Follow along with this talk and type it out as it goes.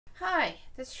Hi,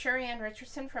 this is Sheri Ann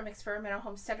Richerson from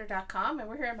experimentalhomesteader.com, and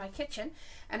we're here in my kitchen,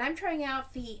 and I'm trying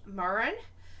out the Miren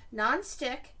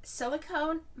non-stick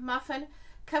silicone muffin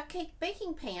cupcake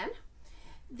baking pan.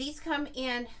 These come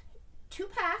in 2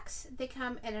 packs. They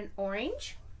come in an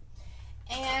orange,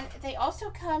 and they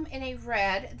also come in a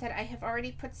red that I have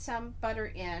already put some butter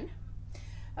in.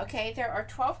 Okay, there are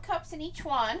 12 cups in each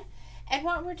one, and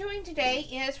what we're doing today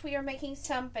is we are making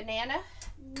some banana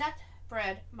nut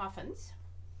bread muffins.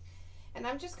 And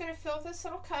I'm just going to fill this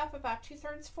little cup about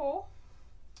 2/3 full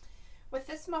with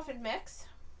this muffin mix.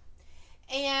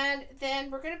 And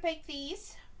then we're going to bake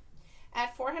these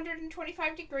at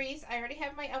 425 degrees. I already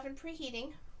have my oven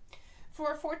preheating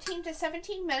for 14 to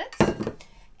 17 minutes.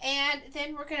 And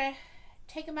then we're going to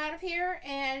take them out of here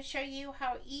and show you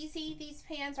how easy these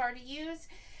pans are to use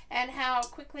and how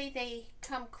quickly they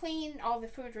come clean. All the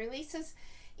food releases,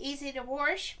 easy to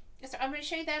wash. So I'm going to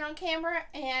show you that on camera,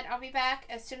 and I'll be back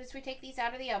as soon as we take these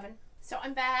out of the oven. So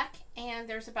I'm back, and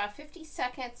there's about 50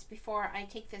 seconds before I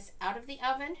take this out of the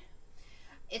oven.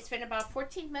 It's been about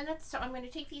 14 minutes, so I'm going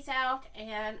to take these out,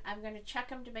 and I'm going to check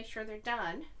them to make sure they're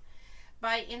done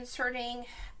by inserting,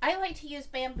 I like to use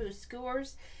bamboo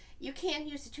skewers. You can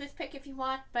use a toothpick if you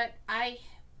want, but I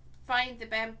find the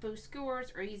bamboo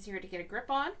skewers are easier to get a grip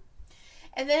on.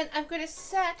 And then I'm going to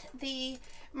set the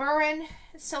Miren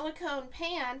silicone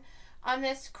pan on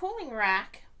this cooling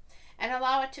rack and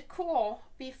allow it to cool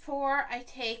before I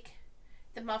take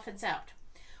the muffins out.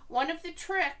 One of the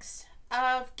tricks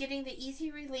of getting the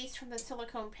easy release from the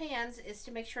silicone pans is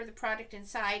to make sure the product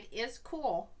inside is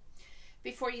cool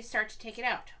before you start to take it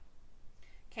out.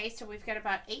 Okay, so we've got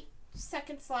about 8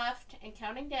 seconds left and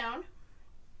counting down.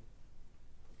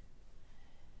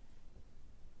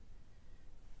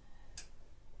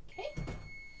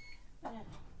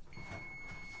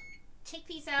 Take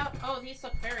these out. Oh, these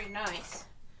look very nice.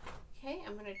 Okay,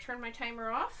 I'm going to turn my timer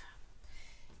off,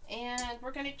 and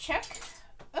we're going to check.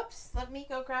 Oops, let me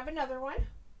go grab another one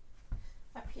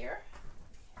up here.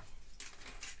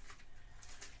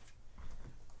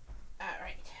 All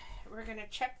right, we're going to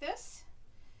check this,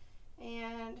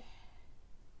 and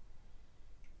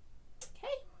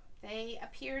okay, they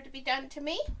appear to be done to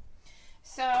me.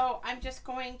 So I'm just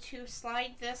going to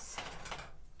slide this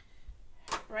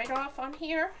right off on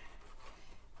here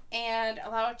and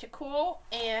allow it to cool,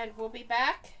 and we'll be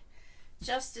back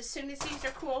just as soon as these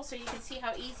are cool so you can see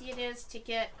how easy it is to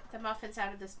get the muffins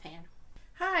out of this pan.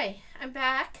 Hi, I'm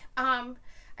back. I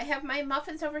have my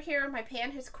muffins over here. My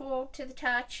pan has cooled to the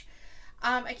touch.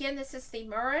 Again, this is the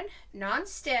Miren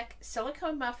non-stick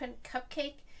silicone muffin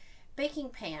cupcake baking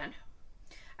pan.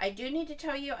 I do need to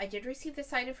tell you I did receive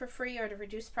this item for free or at a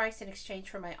reduced price in exchange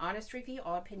for my honest review.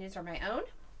 All opinions are my own.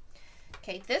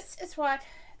 Okay, this is what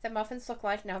the muffins look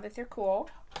like now that they're cooled.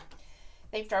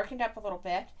 They've darkened up a little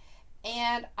bit,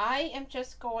 and I am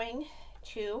just going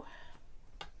to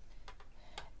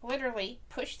literally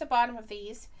push the bottom of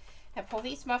these and pull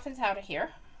these muffins out of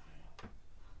here.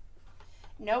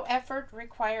 No effort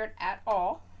required at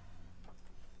all.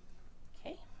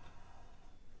 Okay.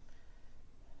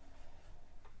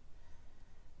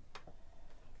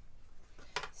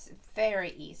 It's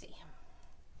very easy.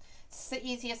 It's the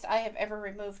easiest I have ever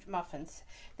removed muffins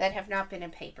that have not been in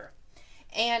paper.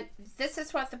 And this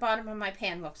is what the bottom of my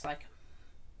pan looks like.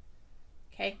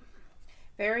 Okay,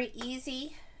 very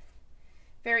easy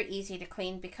to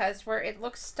clean, because where it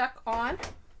looks stuck on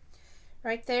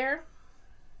right there,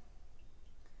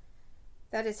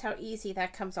 that is how easy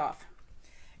that comes off.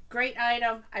 Great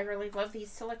item. I really love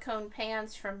these silicone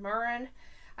pans from Miren.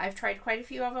 I've tried quite a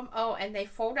few of them. Oh, and they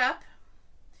fold up.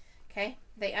 Okay,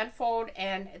 they unfold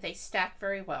and they stack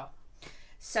very well.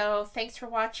 So thanks for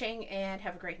watching, and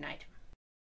have a great night.